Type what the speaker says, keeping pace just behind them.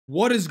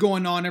What is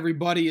going on,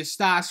 everybody? It's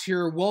Stas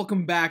here.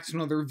 Welcome back to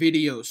another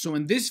video. So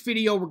in this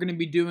video, we're going to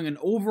be doing an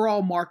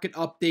overall market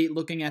update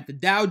looking at the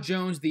Dow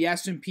Jones, the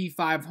S&P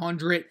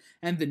 500,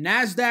 and the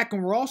NASDAQ.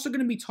 And we're also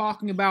going to be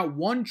talking about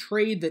one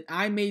trade that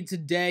I made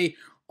today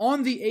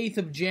on the 8th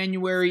of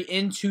January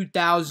in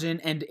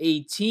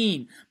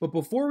 2018. But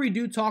before we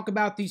do talk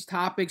about these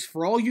topics,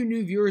 for all you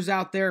new viewers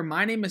out there,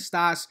 my name is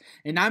Stas,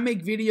 and I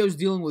make videos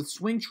dealing with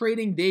swing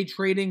trading, day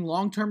trading,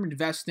 long-term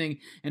investing,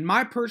 and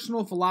my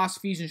personal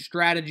philosophies and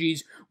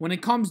strategies when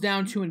it comes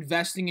down to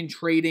investing and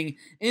trading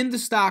in the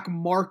stock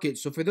market.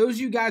 So for those of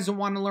you guys that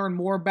want to learn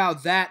more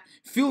about that,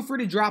 feel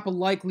free to drop a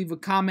like, leave a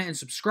comment, and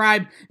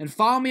subscribe, and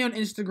follow me on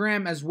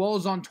Instagram as well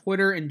as on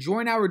Twitter, and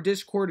join our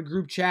Discord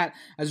group chat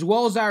as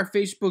well as our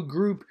Facebook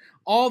group.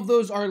 All of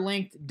those are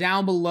linked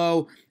down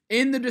below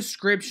in the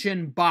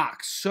description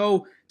box.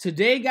 So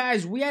today,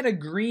 guys, we had a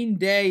green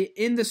day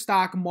in the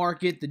stock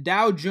market. The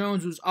Dow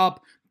Jones was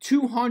up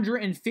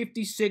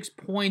 256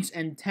 points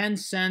and 10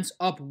 cents,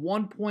 up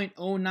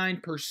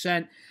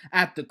 1.09%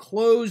 at the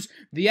close.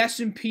 The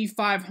S&P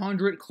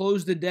 500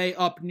 closed the day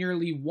up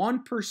nearly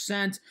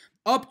 1%,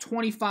 up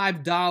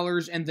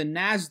 $25, and the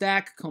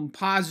NASDAQ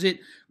composite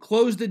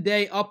closed the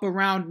day up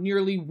around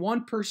nearly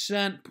 1%,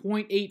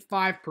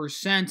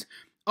 0.85%,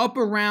 up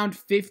around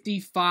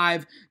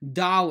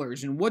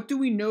 $55. And what do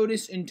we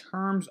notice in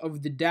terms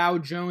of the Dow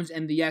Jones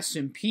and the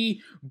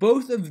S&P?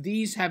 Both of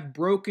these have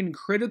broken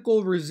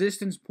critical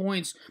resistance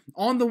points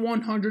on the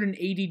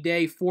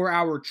 180-day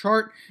 4-hour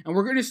chart, and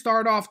we're going to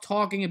start off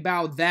talking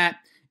about that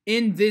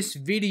in this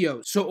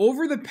video. So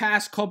over the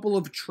past couple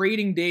of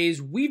trading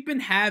days, we've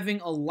been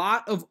having a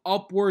lot of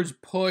upwards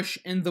push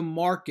in the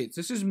markets.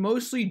 This is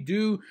mostly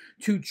due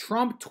to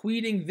Trump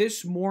tweeting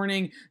this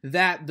morning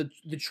that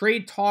the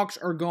trade talks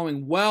are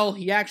going well.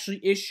 He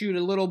actually issued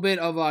a little bit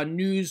of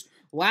news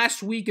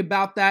last week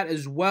about that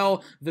as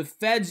well. The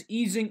Fed's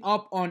easing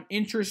up on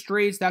interest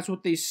rates. That's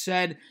what they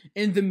said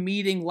in the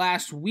meeting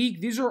last week.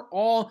 These are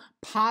all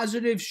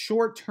positive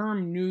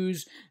short-term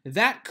news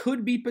that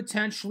could be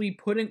potentially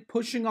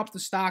pushing up the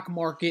stock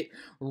market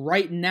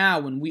right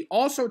now. And we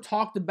also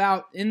talked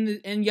about in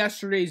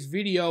yesterday's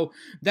video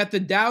that the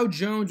Dow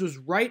Jones was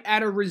right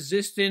at a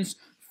resistance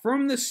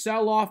from the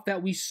sell-off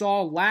that we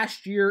saw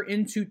last year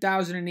in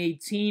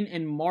 2018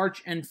 in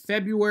March and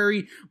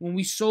February, when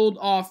we sold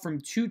off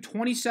from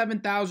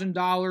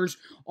 $27,000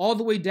 all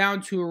the way down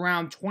to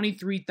around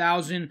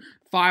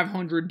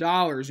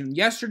 $23,500. In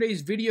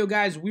yesterday's video,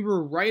 guys, we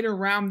were right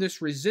around this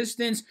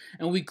resistance,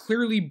 and we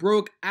clearly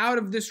broke out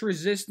of this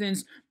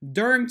resistance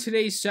during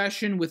today's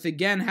session, with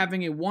again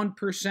having a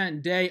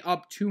 1% day,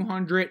 up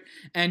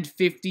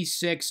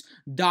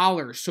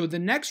 $256. So the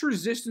next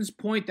resistance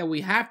point that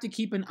we have to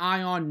keep an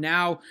eye on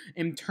now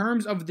in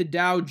terms of the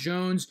Dow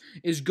Jones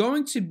is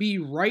going to be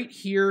right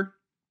here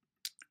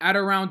at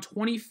around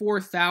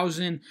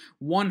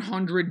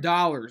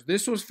 $24,100.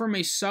 This was from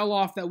a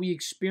sell-off that we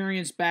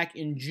experienced back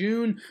in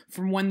June,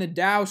 from when the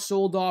Dow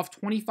sold off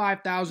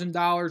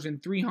 $25,000 and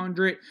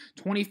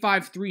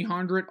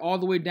 $25,300 all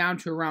the way down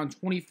to around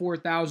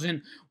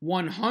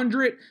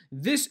 $24,100.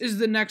 This is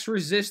the next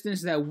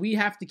resistance that we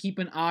have to keep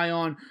an eye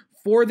on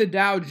for the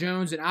Dow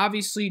Jones, and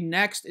obviously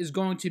next is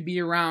going to be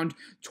around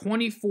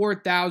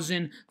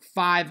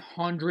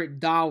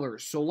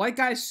 $24,500. So like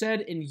I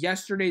said in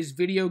yesterday's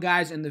video,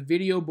 guys, and the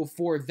video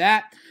before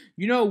that,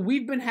 you know,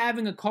 we've been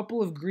having a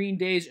couple of green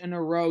days in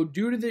a row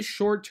due to this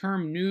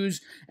short-term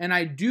news, and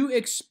I do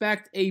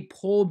expect a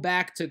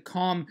pullback to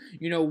come,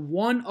 you know,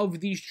 one of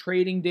these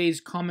trading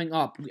days coming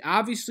up. We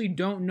obviously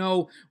don't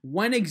know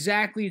when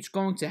exactly it's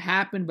going to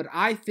happen, but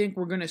I think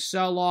we're going to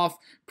sell off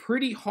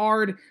pretty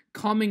hard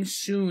coming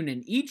soon.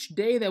 And each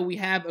day that we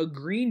have a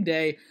green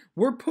day,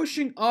 we're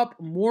pushing up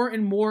more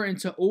and more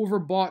into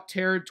overbought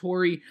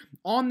territory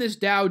on this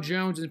Dow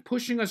Jones and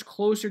pushing us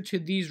closer to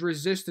these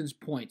resistance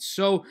points.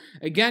 So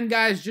again,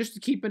 guys, just to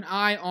keep an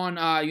eye on,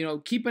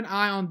 keep an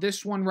eye on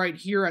this one right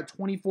here at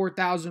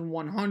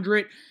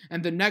 24,100,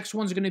 and the next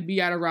one's going to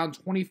be at around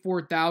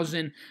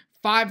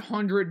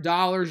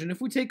 24,500. And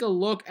if we take a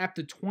look at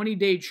the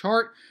 20-day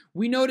chart,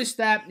 we notice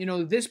that, you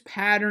know, this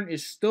pattern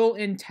is still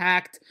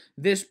intact,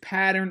 this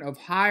pattern of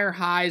higher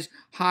highs,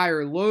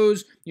 higher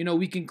lows. You know,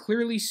 we can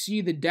clearly see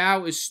the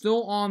Dow is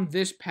still on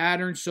this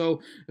pattern. So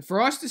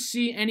for us to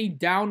see any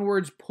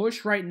downwards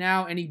push right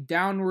now, any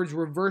downwards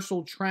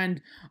reversal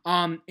trend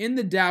in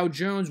the Dow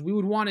Jones, we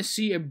would want to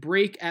see a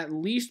break at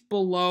least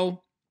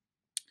below,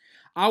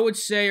 I would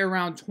say,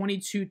 around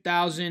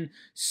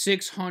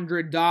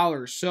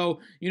 $22,600. So,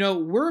 you know,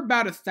 we're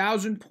about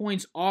 1,000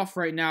 points off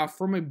right now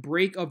from a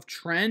break of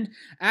trend.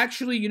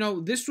 Actually, you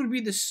know, this would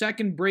be the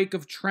second break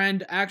of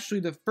trend. Actually,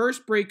 the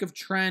first break of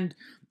trend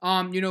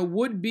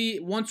would be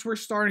once we're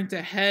starting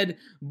to head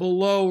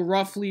below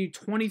roughly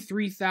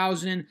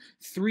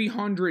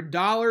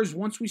 $23,300.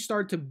 Once we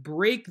start to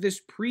break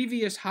this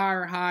previous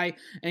higher high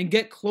and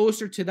get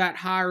closer to that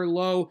higher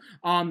low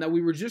that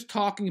we were just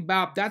talking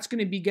about, that's going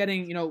to be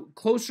getting,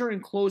 closer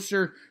and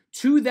closer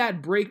to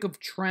that break of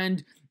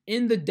trend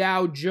in the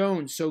Dow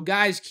Jones. So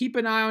guys, keep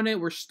an eye on it.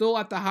 We're still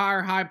at the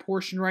higher high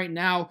portion right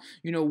now.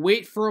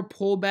 Wait for a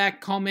pullback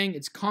coming.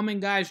 It's coming,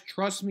 guys.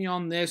 Trust me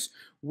on this.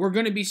 We're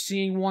going to be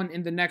seeing one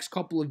in the next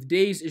couple of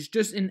days. It's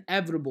just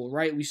inevitable,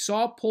 right? We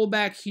saw a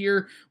pullback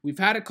here. We've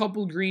had a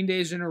couple green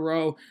days in a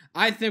row.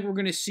 I think we're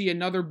going to see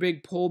another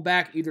big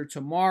pullback either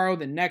tomorrow,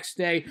 the next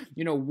day.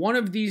 One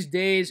of these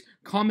days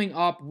coming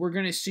up, we're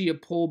going to see a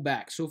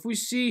pullback. So if we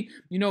see,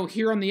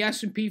 here on the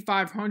S&P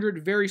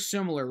 500, very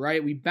similar,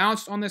 right? We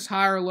bounced on this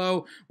higher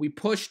low. We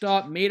pushed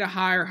up, made a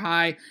higher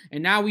high,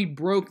 and now we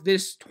broke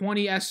this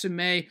 20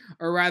 SMA,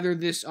 or rather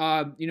this,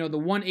 the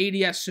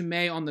 180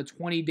 SMA on the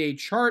 20-day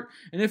chart.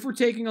 And if we're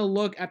taking a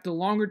look at the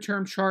longer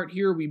term chart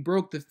here, we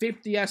broke the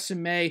 50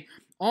 SMA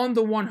on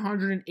the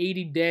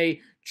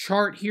 180-day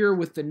chart here,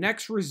 with the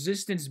next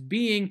resistance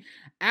being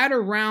at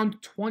around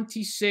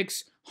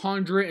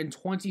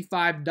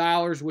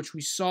 $2,625, which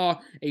we saw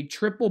a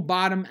triple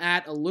bottom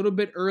at a little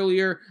bit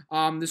earlier.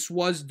 This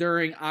was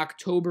during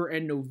October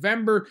and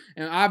November,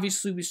 and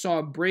obviously we saw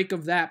a break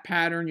of that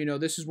pattern.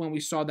 This is when we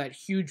saw that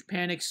huge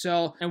panic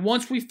sell, and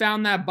once we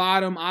found that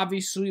bottom,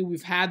 obviously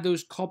we've had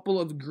those couple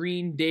of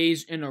green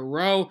days in a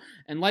row.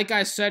 And like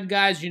I said,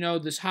 guys,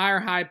 this higher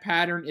high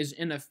pattern is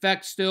in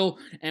effect still,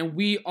 and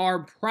we are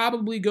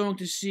probably going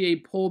to see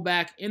a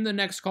pullback in the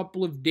next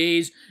couple of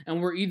days,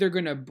 and we're either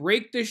going to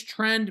break this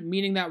trend,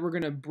 meaning that we're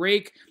going to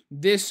break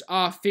this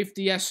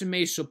 50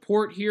 SMA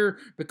support here,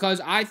 because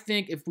I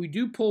think if we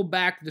do pull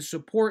back, the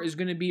support is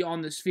going to be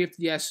on this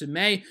 50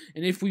 SMA,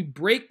 and if we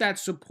break that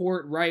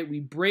support, right,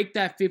 we break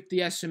that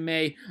 50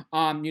 SMA,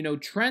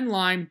 trend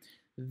line,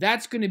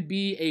 that's going to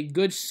be a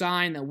good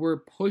sign that we're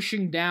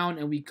pushing down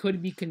and we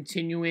could be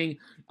continuing,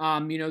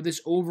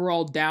 this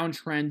overall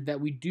downtrend that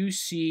we do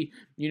see,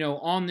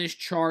 on this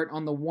chart,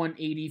 on the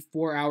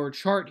 184-hour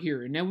chart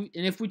here. And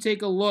if we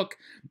take a look,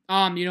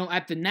 at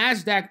the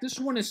NASDAQ, this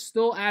one is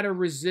still at a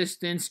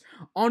resistance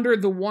under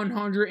the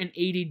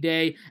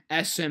 180-day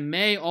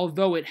SMA,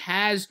 although it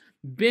has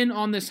been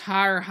on this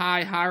higher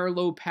high, higher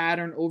low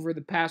pattern over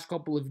the past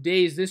couple of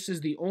days. This is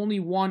the only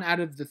one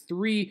out of the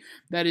three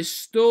that is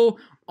still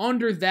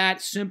under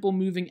that simple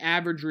moving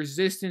average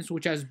resistance,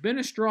 which has been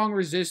a strong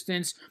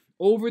resistance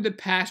over the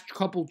past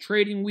couple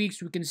trading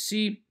weeks. We can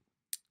see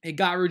it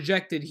got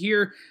rejected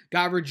here,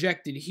 got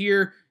rejected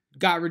here,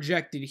 got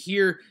rejected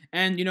here,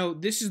 and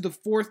this is the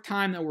fourth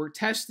time that we're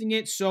testing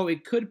it, so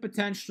it could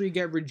potentially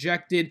get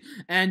rejected.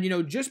 And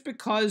just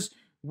because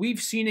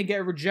we've seen it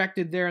get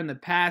rejected there in the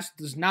past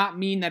does not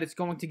mean that it's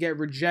going to get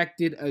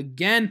rejected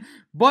again.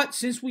 But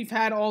since we've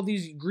had all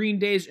these green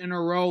days in a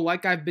row,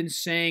 like I've been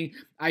saying,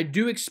 I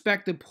do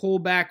expect a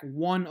pullback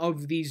one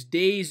of these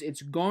days.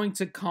 It's going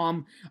to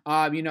come,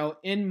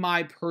 in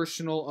my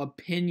personal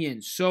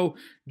opinion. So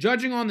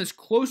judging on this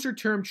closer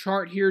term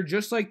chart here,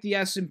 just like the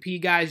S&P,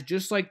 guys,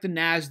 just like the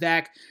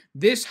NASDAQ,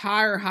 this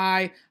higher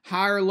high,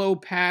 higher low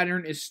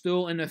pattern is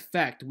still in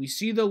effect. We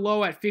see the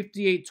low at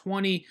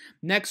 58.20,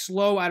 next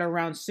low at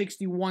around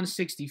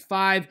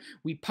 61.65.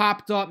 We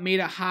popped up, made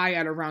a high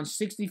at around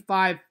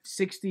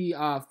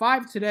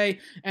 65.65 today,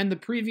 and the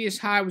previous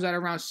high was at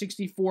around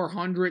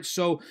 6,400.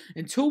 So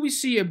until we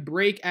see a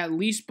break at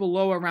least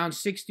below around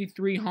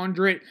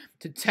 6,300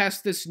 to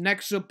test this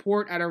next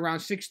support at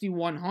around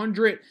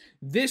 6,100,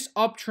 this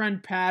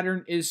uptrend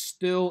pattern is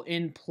still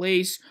in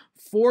place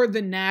for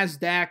the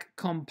NASDAQ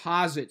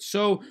composite.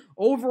 So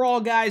overall,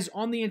 guys,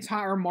 on the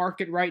entire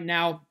market right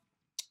now,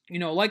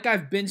 like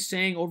I've been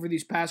saying over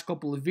these past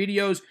couple of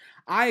videos,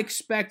 I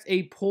expect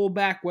a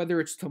pullback, whether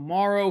it's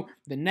tomorrow,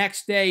 the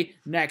next day,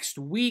 next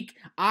week.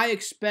 I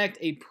expect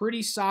a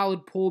pretty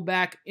solid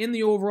pullback in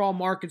the overall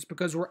markets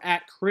because we're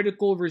at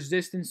critical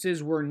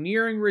resistances. We're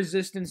nearing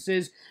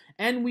resistances,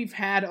 and we've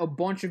had a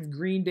bunch of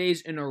green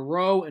days in a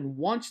row. And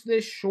once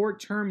this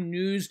short-term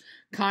news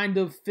kind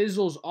of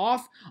fizzles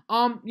off,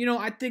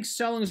 I think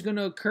selling is going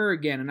to occur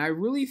again. And I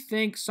really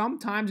think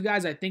sometimes,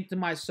 guys, I think to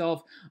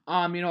myself,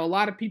 a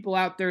lot of people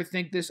out there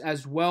think this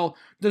as well.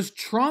 Does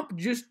Trump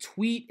just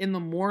tweet in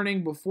the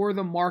morning before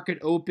the market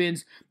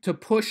opens to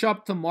push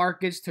up the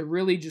markets, to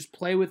really just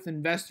play with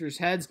investors'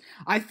 heads?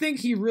 I think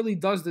he really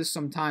does this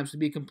sometimes, to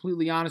be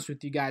completely honest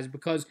with you guys,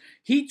 because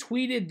he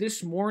tweeted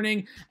this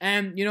morning,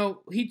 and,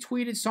 he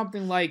tweeted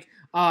something like,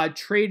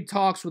 trade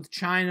talks with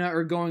China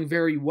are going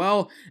very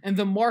well, and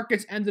the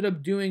markets ended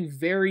up doing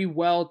very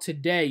well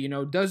today.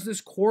 Does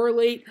this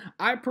correlate?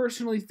 I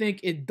personally think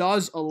it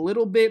does a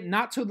little bit,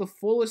 not to the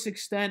fullest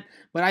extent,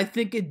 but I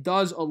think it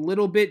does a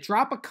little bit.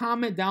 Drop a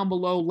comment down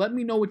below. Let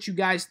me know what you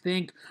guys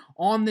think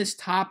on this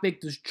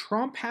topic. Does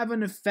Trump have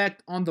an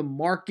effect on the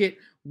market?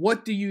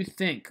 What do you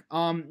think?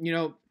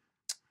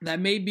 That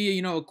may be,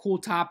 a cool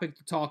topic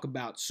to talk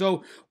about.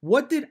 So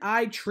what did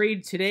I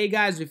trade today,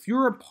 guys? If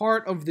you're a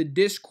part of the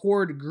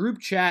Discord group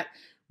chat,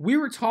 we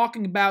were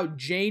talking about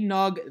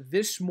JNUG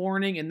this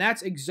morning, and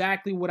that's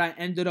exactly what I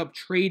ended up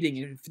trading.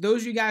 And for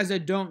those of you guys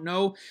that don't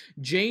know,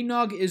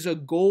 JNUG is a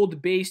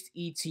gold-based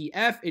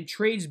ETF. It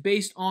trades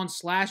based on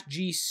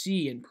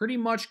 /GC, and pretty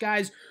much,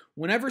 guys,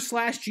 whenever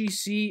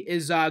 /GC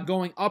is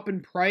going up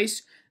in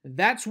price,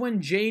 that's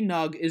when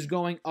JNUG is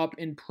going up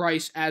in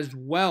price as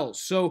well.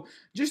 So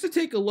just to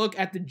take a look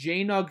at the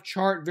JNUG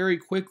chart very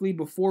quickly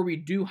before we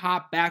do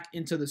hop back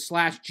into the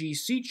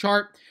 /GC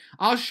chart,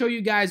 I'll show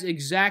you guys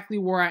exactly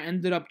where I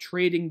ended up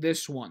trading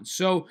this one.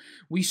 So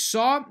we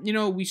saw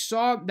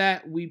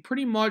that we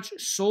pretty much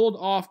sold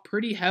off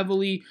pretty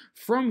heavily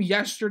from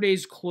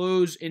yesterday's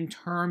close in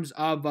terms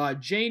of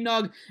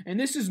JNUG, and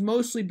this is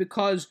mostly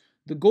because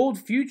the gold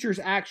futures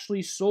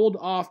actually sold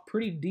off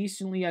pretty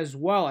decently as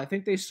well. I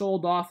think they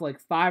sold off like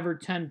 5 or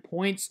 10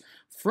 points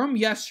from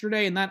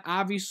yesterday, and that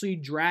obviously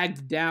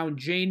dragged down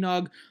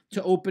JNUG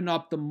to open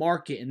up the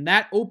market. And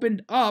that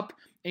opened up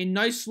a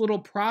nice little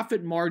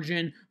profit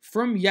margin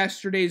from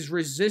yesterday's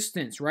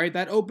resistance, right?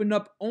 That opened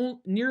up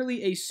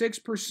nearly a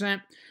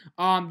 6%,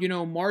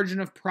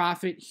 margin of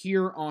profit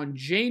here on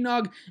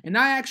JNUG, and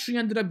I actually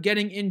ended up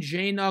getting in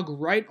JNUG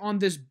right on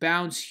this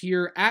bounce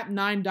here at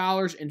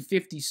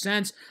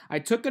 $9.50. I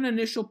took an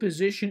initial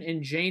position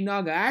in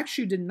JNUG. I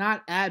actually did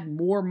not add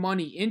more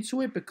money into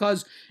it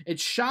because it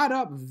shot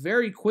up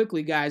very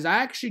quickly, guys. I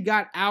actually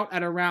got out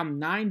at around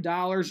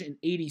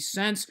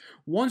 $9.80.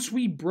 Once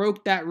we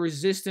broke that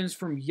resistance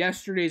from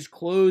yesterday's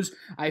close,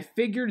 I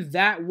figured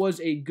that was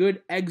a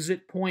good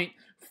exit point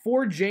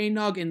for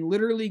JNUG. And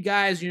literally,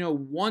 guys,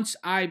 once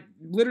I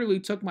literally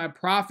took my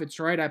profits,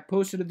 right, I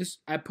posted this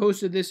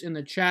in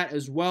the chat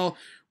as well.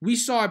 We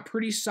saw a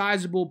pretty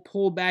sizable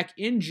pullback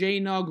in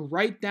JNUG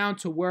right down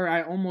to where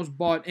I almost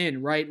bought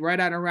in, right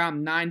at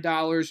around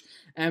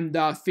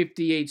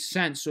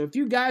 $9.58. So if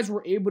you guys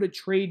were able to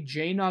trade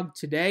JNUG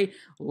today,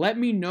 let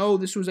me know.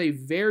 This was a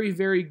very,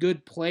 very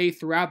good play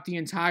throughout the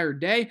entire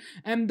day.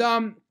 And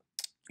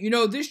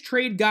this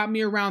trade got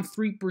me around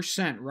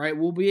 3%, right?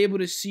 We'll be able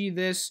to see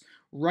this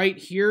right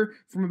here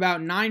from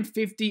about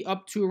 950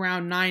 up to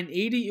around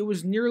 980. It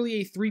was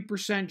nearly a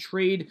 3%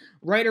 trade,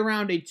 right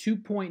around a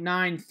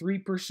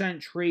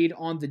 2.93% trade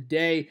on the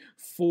day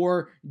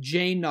for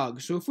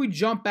JNUG. So if we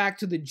jump back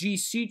to the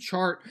GC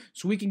chart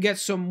so we can get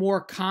some more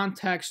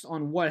context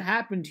on what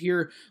happened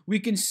here, we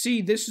can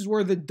see this is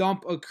where the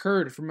dump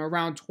occurred from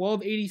around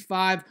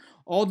 1285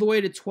 all the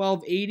way to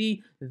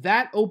 1280.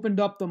 That opened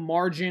up the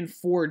margin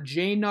for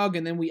JNUG,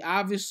 and then we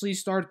obviously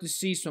start to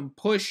see some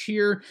push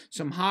here,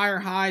 some higher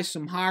highs,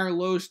 some higher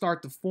lows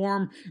start to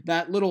form,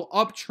 that little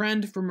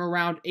uptrend from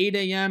around 8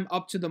 a.m.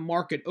 up to the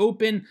market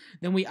open.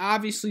 Then we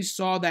obviously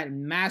saw that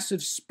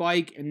massive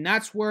spike, and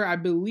that's where I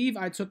believe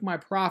I took my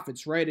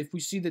profits, right? If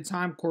we see the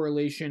time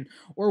correlation,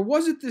 or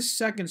was it this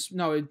second?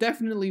 No, it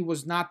definitely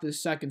was not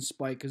this second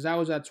spike because that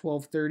was at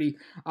 12:30.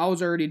 I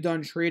was already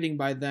done trading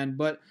by then,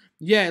 but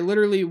yeah, it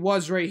literally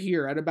was right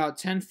here at about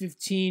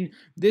 10:15.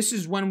 This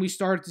is when we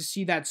started to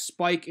see that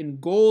spike in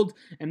gold,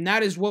 and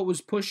that is what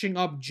was pushing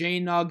up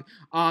JNUG,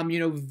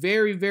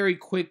 very, very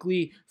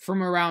quickly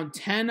from around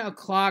 10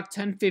 o'clock,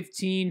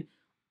 10:15,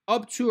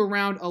 up to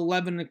around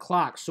 11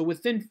 o'clock. So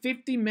within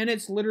 50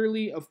 minutes,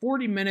 literally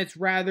 40 minutes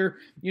rather,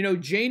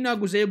 JNUG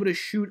was able to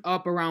shoot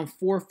up around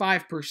 4 or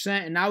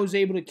 5%, and I was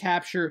able to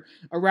capture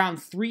around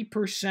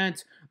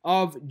 3%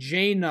 of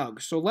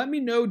JNUG. So let me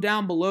know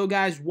down below,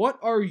 guys, what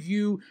are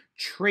you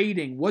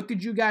trading? What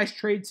did you guys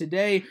trade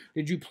today?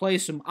 Did you play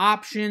some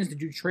options? Did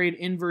you trade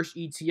inverse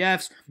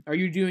ETFs? Are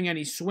you doing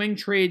any swing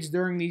trades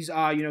during these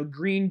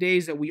green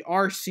days that we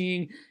are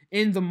seeing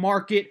in the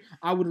market?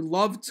 I would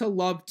love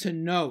to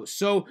know.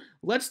 So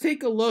let's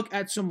take a look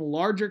at some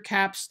larger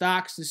cap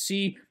stocks to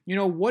see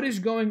what is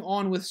going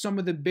on with some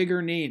of the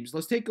bigger names.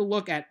 Let's take a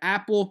look at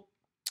Apple.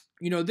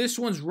 This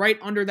one's right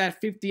under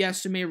that 50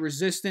 SMA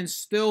resistance,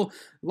 still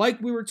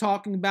like we were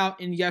talking about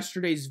in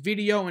yesterday's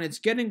video, and it's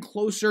getting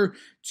closer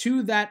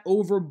to that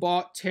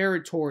overbought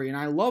territory. And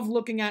I love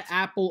looking at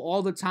Apple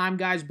all the time,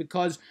 guys,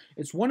 because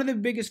it's one of the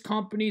biggest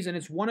companies and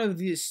it's one of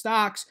the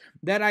stocks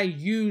that I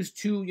use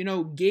to,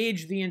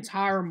 gauge the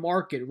entire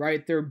market,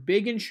 right? They're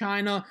big in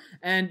China,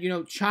 and,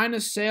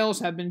 China's sales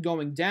have been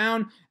going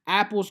down.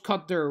 Apple's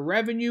cut their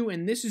revenue,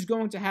 and this is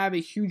going to have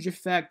a huge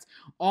effect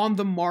on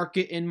the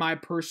market, in my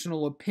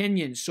personal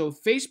opinion. So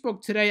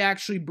Facebook today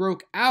actually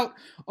broke out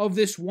of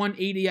this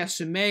 180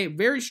 SMA.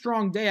 Very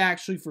strong day,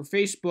 actually, for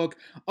Facebook.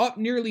 Up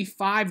nearly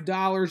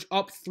 $5,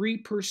 up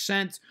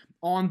 3%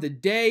 on the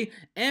day.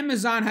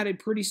 Amazon had a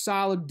pretty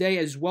solid day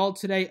as well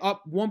today,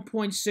 up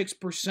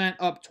 1.6%,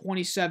 up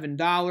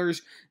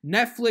 $27.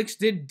 Netflix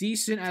did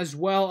decent as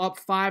well, up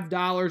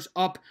 $5,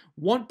 up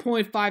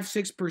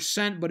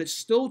 1.56%, but it's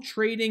still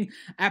trading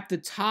at the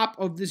top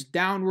of this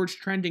downwards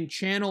trending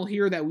channel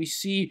here that we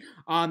see,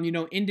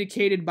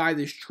 indicated by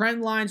this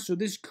trend line. So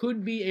this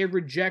could be a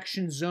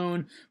rejection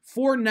zone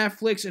for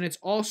Netflix, and it's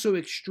also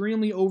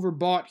extremely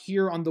overbought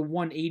here on the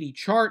 180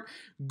 chart.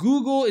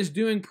 Google is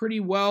doing pretty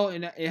well,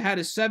 and it had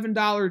a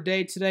 $7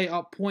 day today,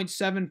 up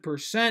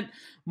 0.7%.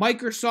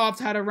 Microsoft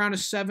had around a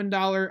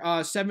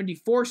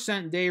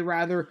 $7.74 day,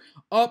 rather,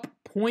 up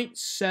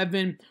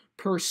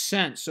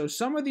 0.7%. So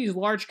some of these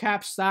large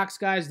cap stocks,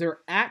 guys,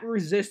 they're at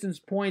resistance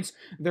points.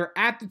 They're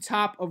at the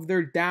top of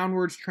their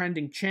downwards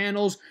trending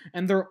channels,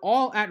 and they're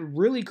all at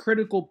really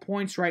critical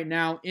points right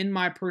now, in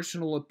my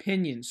personal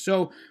opinion.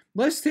 So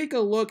let's take a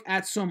look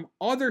at some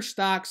other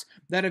stocks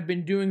that have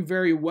been doing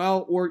very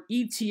well, or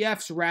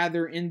ETFs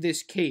rather in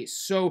this case.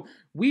 So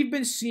we've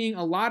been seeing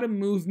a lot of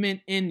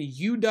movement in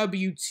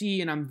UWT,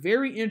 and I'm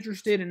very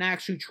interested in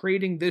actually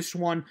trading this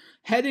one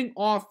heading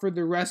off for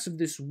the rest of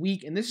this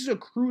week. And this is a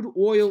crude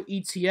oil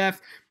ETF,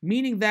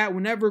 meaning that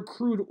whenever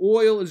crude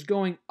oil is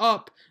going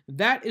up,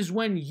 that is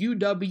when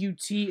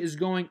UWT is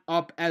going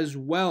up as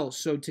well.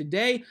 So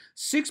today,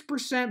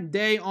 6%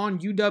 day on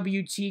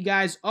UWT,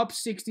 guys, up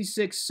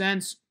 66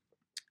 cents.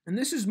 And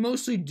this is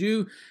mostly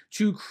due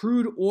to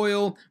crude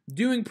oil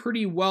doing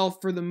pretty well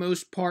for the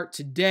most part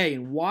today.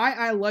 And why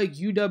I like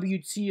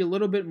UWT a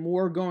little bit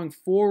more going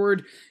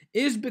forward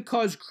is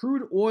because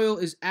crude oil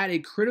is at a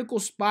critical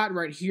spot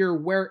right here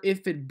where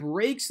if it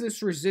breaks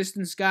this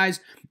resistance, guys,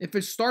 if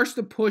it starts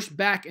to push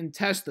back and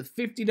test the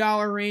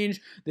 $50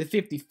 range, the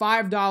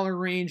 $55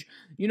 range,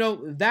 you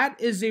know, that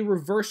is a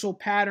reversal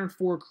pattern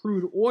for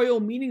crude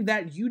oil, meaning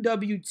that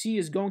UWT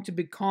is going to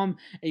become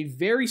a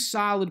very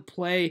solid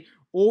play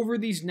over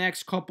these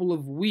next couple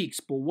of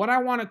weeks. But what I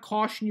want to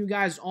caution you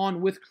guys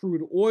on with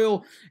crude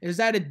oil is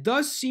that it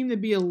does seem to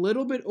be a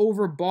little bit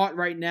overbought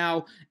right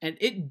now, and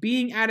it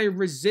being at a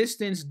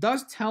resistance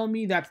does tell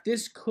me that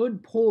this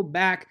could pull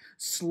back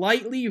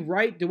slightly,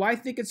 right? Do I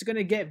think it's going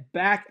to get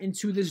back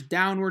into this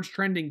downwards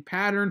trending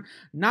pattern?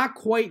 Not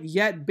quite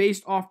yet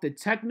based off the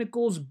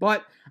technicals,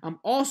 but I'm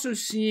also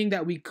seeing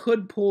that we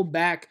could pull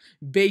back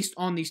based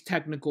on these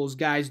technicals,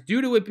 guys,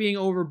 due to it being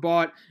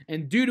overbought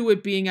and due to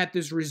it being at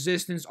this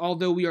resistance.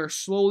 Although we are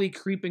slowly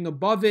creeping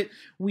above it,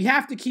 we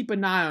have to keep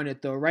an eye on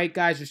it though, right,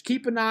 guys? Just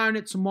keep an eye on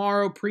it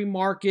tomorrow,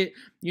 pre-market.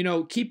 You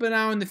know, keep an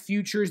eye on the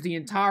futures, the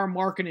entire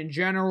market in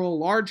general,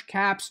 large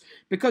caps,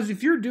 because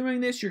if you're doing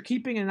this, you're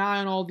keeping an eye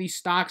on all these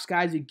stocks,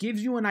 guys. It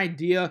gives you an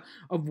idea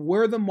of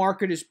where the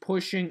market is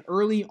pushing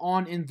early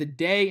on in the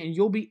day, and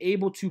you'll be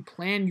able to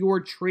plan your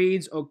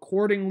trades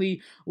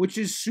accordingly, which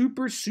is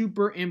super,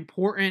 super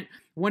important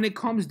when it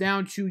comes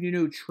down to, you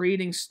know,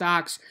 trading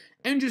stocks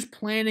and just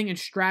planning and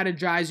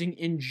strategizing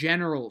in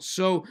general.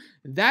 So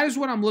that is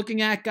what I'm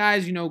looking at,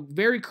 guys. You know,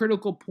 very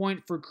critical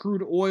point for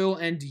crude oil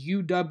and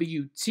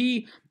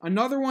UWT.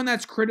 Another one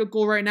that's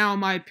critical right now, in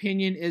my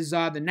opinion, is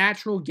the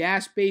natural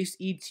gas-based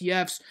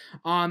ETFs.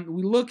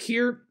 We look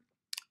here.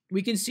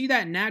 We can see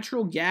that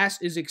natural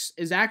gas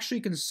is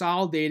actually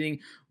consolidating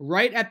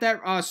right at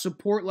that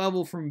support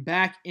level from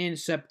back in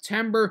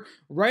September,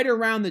 right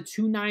around the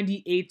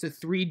 $2.98 to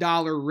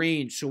 $3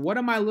 range. So what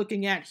am I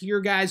looking at here,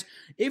 guys?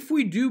 If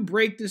we do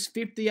break this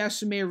 50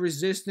 SMA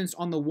resistance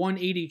on the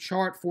 180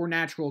 chart for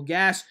natural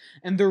gas,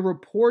 and the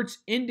reports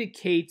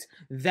indicate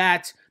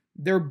that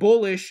they're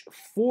bullish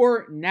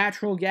for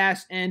natural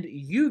gas and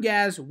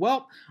UGAS,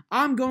 well,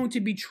 I'm going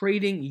to be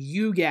trading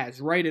UGAS,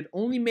 right? It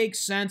only makes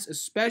sense,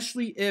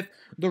 especially if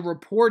the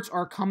reports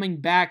are coming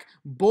back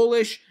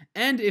bullish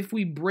and if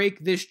we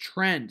break this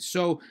trend.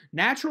 So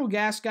natural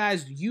gas,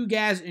 guys,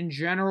 UGAS in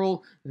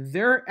general,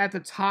 they're at the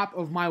top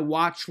of my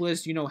watch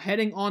list, you know,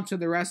 heading on to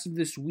the rest of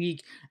this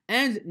week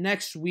and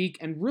next week,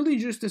 and really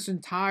just this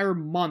entire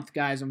month,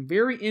 guys. I'm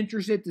very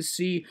interested to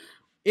see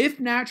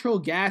if natural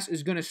gas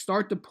is going to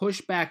start to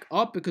push back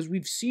up, because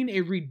we've seen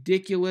a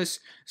ridiculous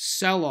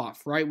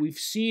sell-off, right? We've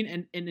seen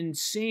an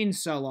insane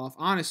sell-off.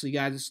 Honestly,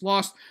 guys, it's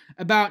lost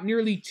about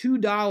nearly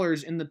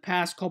 $2 in the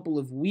past couple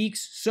of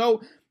weeks.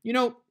 So, you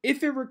know,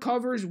 if it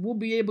recovers, we'll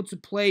be able to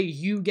play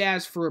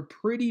UGAS for a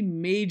pretty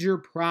major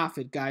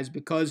profit, guys,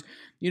 because,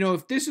 you know,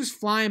 if this is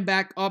flying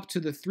back up to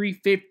the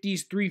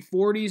 350s,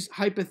 340s,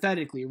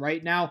 hypothetically,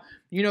 right now,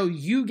 you know,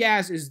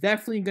 UGAS is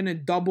definitely going to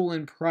double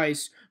in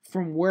price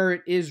from where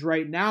it is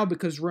right now,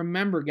 because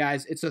remember,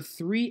 guys, it's a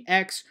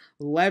 3x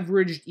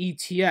leveraged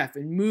ETF.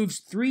 It moves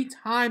 3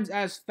 times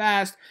as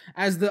fast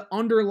as the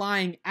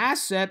underlying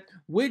asset,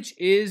 which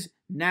is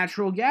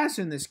natural gas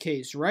in this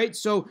case, right?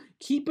 So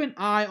keep an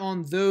eye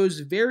on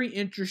those. Very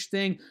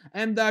interesting.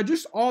 And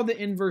just all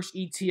the inverse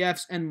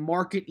ETFs and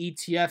market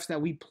ETFs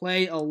that we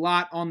play a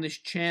lot on this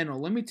channel.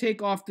 Let me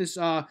take off this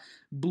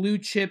blue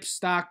chip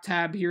stock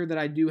tab here that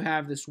I do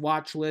have, this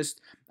watch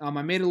list. I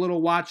made a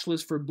little watch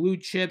list for blue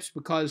chips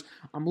because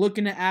I'm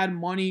looking to add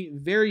money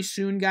very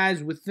soon,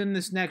 guys, within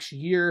this next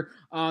year,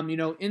 you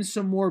know, in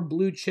some more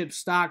blue chip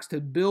stocks to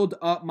build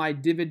up my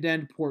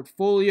dividend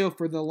portfolio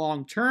for the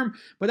long term.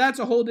 But that's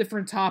a whole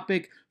different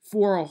topic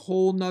for a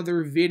whole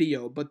nother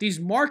video. But these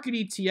market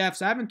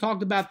ETFs, I haven't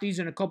talked about these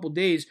in a couple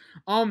days.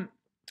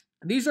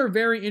 These are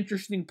very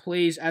interesting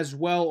plays as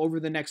well over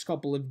the next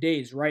couple of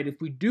days, right?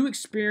 If we do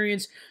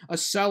experience a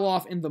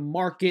sell-off in the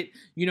market,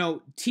 you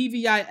know,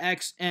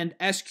 TVIX and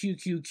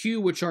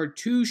SQQQ, which are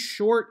 2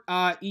 short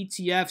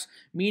ETFs,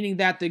 meaning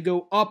that they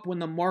go up when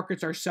the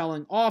markets are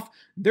selling off,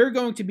 they're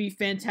going to be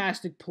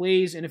fantastic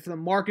plays. And if the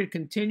market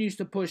continues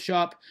to push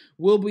up,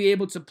 we'll be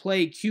able to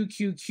play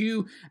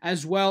QQQ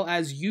as well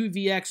as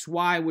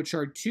UVXY, which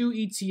are 2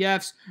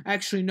 ETFs.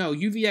 Actually, no,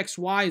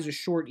 UVXY is a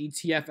short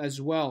ETF as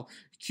well.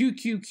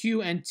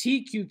 QQQ and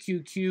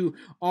TQQQ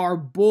are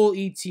bull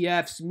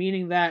ETFs,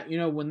 meaning that, you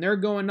know, when they're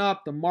going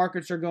up, the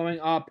markets are going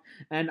up,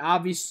 and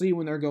obviously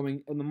when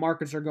the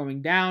markets are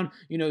going down,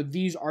 you know,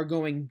 these are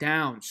going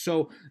down.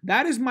 So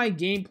that is my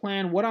game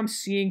plan. What I'm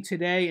seeing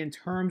today in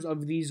terms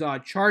of these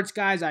charts,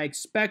 guys, I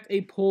expect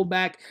a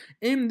pullback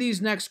in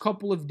these next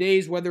couple of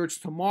days, whether it's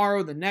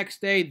tomorrow, the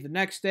next day,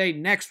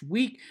 next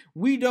week.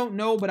 We don't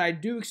know, but I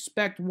do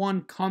expect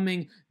one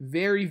coming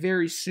very,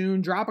 very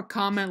soon. Drop a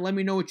comment. Let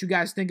me know what you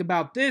guys think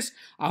about this.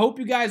 I hope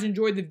you guys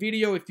enjoyed the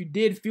video. If you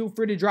did, feel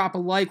free to drop a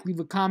like, leave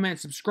a comment,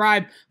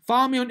 subscribe.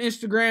 Follow me on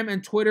Instagram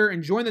and Twitter,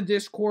 and join the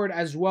Discord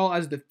as well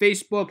as the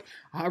Facebook.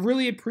 I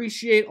really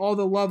appreciate all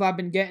the love I've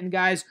been getting,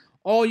 guys.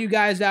 All you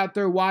guys out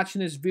there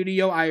watching this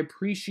video, I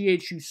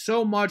appreciate you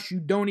so much. You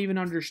don't even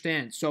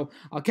understand. So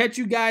I'll catch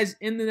you guys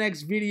in the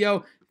next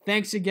video.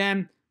 Thanks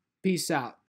again. Peace out.